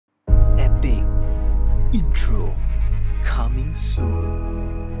big intro coming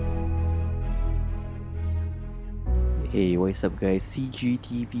soon. Hey, what's up guys,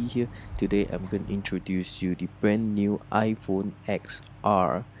 CGTV here. Today I'm going to introduce you the brand new iPhone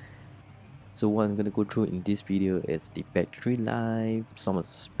XR. So what I'm going to go through in this video is the battery life, some of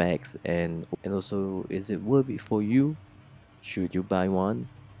the specs, and also is it worth it for you? Should you buy one?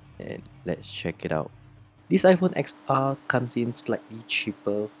 And let's check it out. This iPhone XR comes in slightly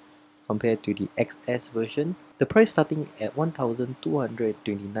cheaper compared to the XS version. The price starting at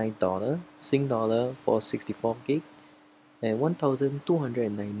 $1,229 Sing dollar for 64 gig and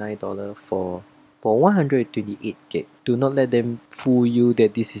 $1,299 for 128 gig. Do not let them fool you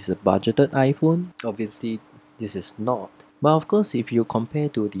that this is a budgeted iPhone. Obviously this is not. But of course, if you compare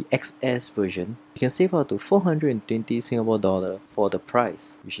to the XS version, you can save up to 420 Singapore dollar for the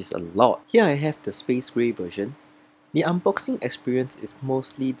price, which is a lot. Here I have the space gray version. The unboxing experience is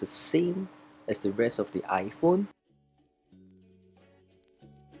mostly the same as the rest of the iPhone.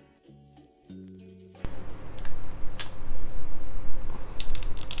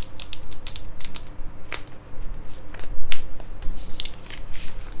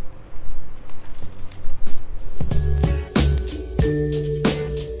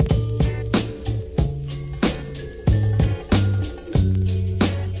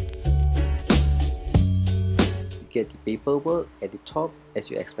 Get the paperwork at the top as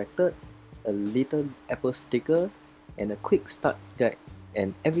you expected, a little Apple sticker, and a quick start guide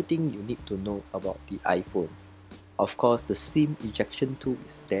and everything you need to know about the iPhone. Of course, the SIM ejection tool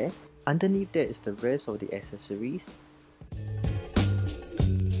is there. Underneath that is the rest of the accessories.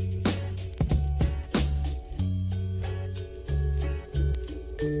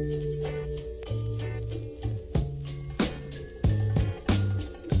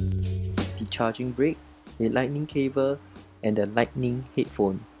 The charging brick, the lightning cable, and the lightning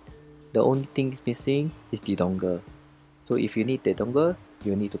headphone. The only thing missing is the dongle. So if you need the dongle,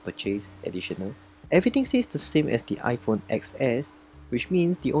 you need to purchase additional. Everything stays the same as the iPhone XS, which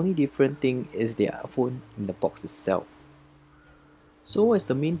means the only different thing is the phone in the box itself. So what is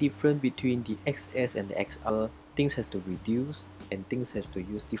the main difference between the XS and the XR? Things has to reduce and things have to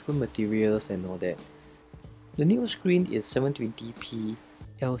use different materials and all that. The new screen is 720p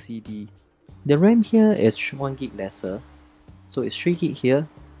LCD. The RAM here is 1 gig lesser, so it's 3 gig here,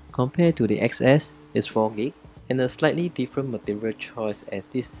 compared to the XS is 4 gig, and a slightly different material choice as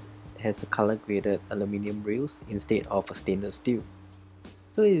this has a color graded aluminum rails instead of a stainless steel.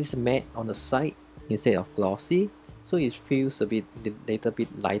 So it is matte on the side instead of glossy, so it feels a little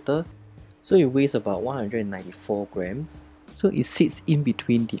bit lighter. So it weighs about 194 grams, so it sits in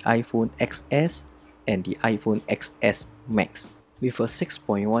between the iPhone XS and the iPhone XS Max with a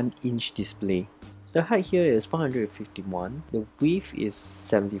 6.1 inch display. The height here is 451, the width is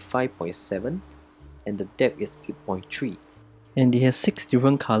 75.7, and the depth is 8.3. And they have 6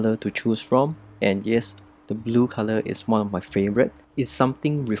 different colors to choose from, and yes, the blue color is one of my favorite. It's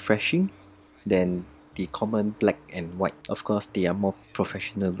something refreshing than the common black and white. Of course, they are more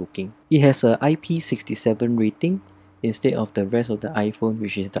professional looking. It has a IP67 rating instead of the rest of the iPhone,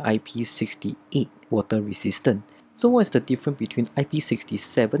 which is the IP68 water resistant. So what is the difference between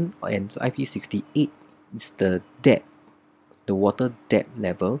IP67 and IP68? It's the depth, the water depth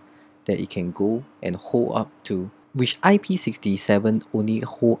level that it can go and hold up to, which IP67 only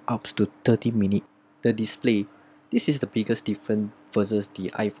hold up to 30 minutes. The display, this is the biggest difference versus the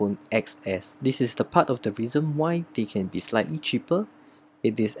iPhone XS. This is the part of the reason why they can be slightly cheaper.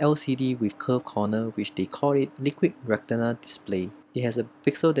 It is LCD with curved corner, which they call it liquid retina display. It has a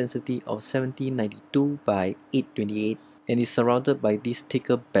pixel density of 1792 by 828 and is surrounded by this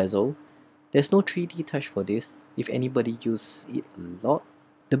thicker bezel. There's no 3D touch for this, if anybody uses it a lot.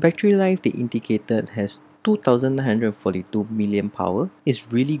 The battery life they indicated has 2942 mAh.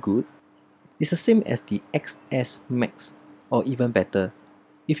 It's really good. It's the same as the XS Max, or even better.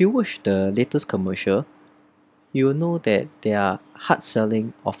 If you watch the latest commercial, you will know that they are hard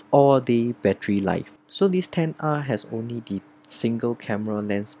selling of all-day battery life. So this 10R has only the single camera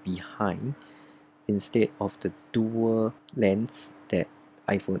lens behind instead of the dual lens that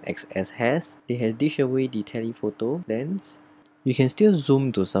iPhone XS has. They have dished away the telephoto lens. You can still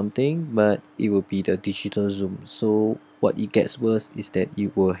zoom to something, but it will be the digital zoom. So what it gets worse is that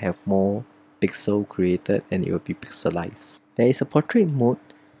it will have more pixel created and it will be pixelized. There is a portrait mode,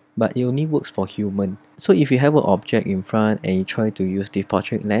 but it only works for human. So if you have an object in front and you try to use the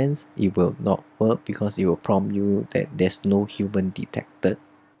portrait lens, it will not work because it will prompt you that there's no human detected.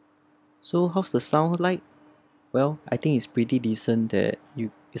 So how's the sound like? Well, I think it's pretty decent that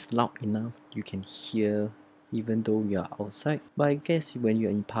it's loud enough you can hear even though you are outside. But I guess when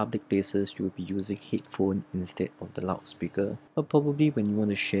you're in public places, you'll be using headphone instead of the loudspeaker. But probably when you want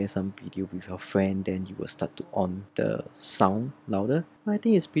to share some video with your friend, then you will start to on the sound louder. But I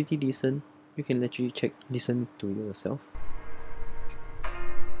think it's pretty decent. You can literally listen to yourself.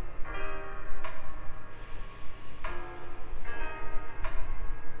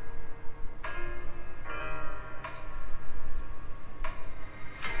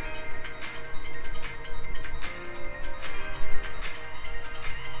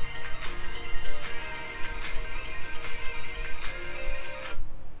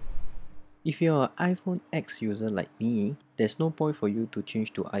 If you're an iPhone X user like me, there's no point for you to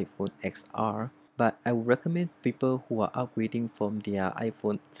change to iPhone XR, but I would recommend people who are upgrading from their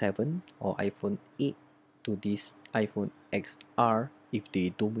iPhone 7 or iPhone 8 to this iPhone XR if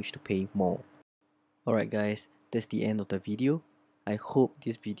they don't wish to pay more. Alright guys, that's the end of the video. I hope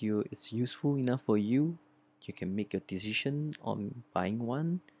this video is useful enough for you. You can make your decision on buying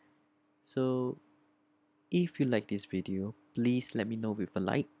one. So if you like this video, please let me know with a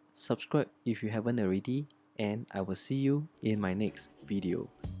like, subscribe if you haven't already, and I will see you in my next video.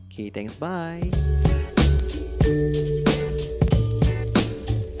 Okay, thanks, bye!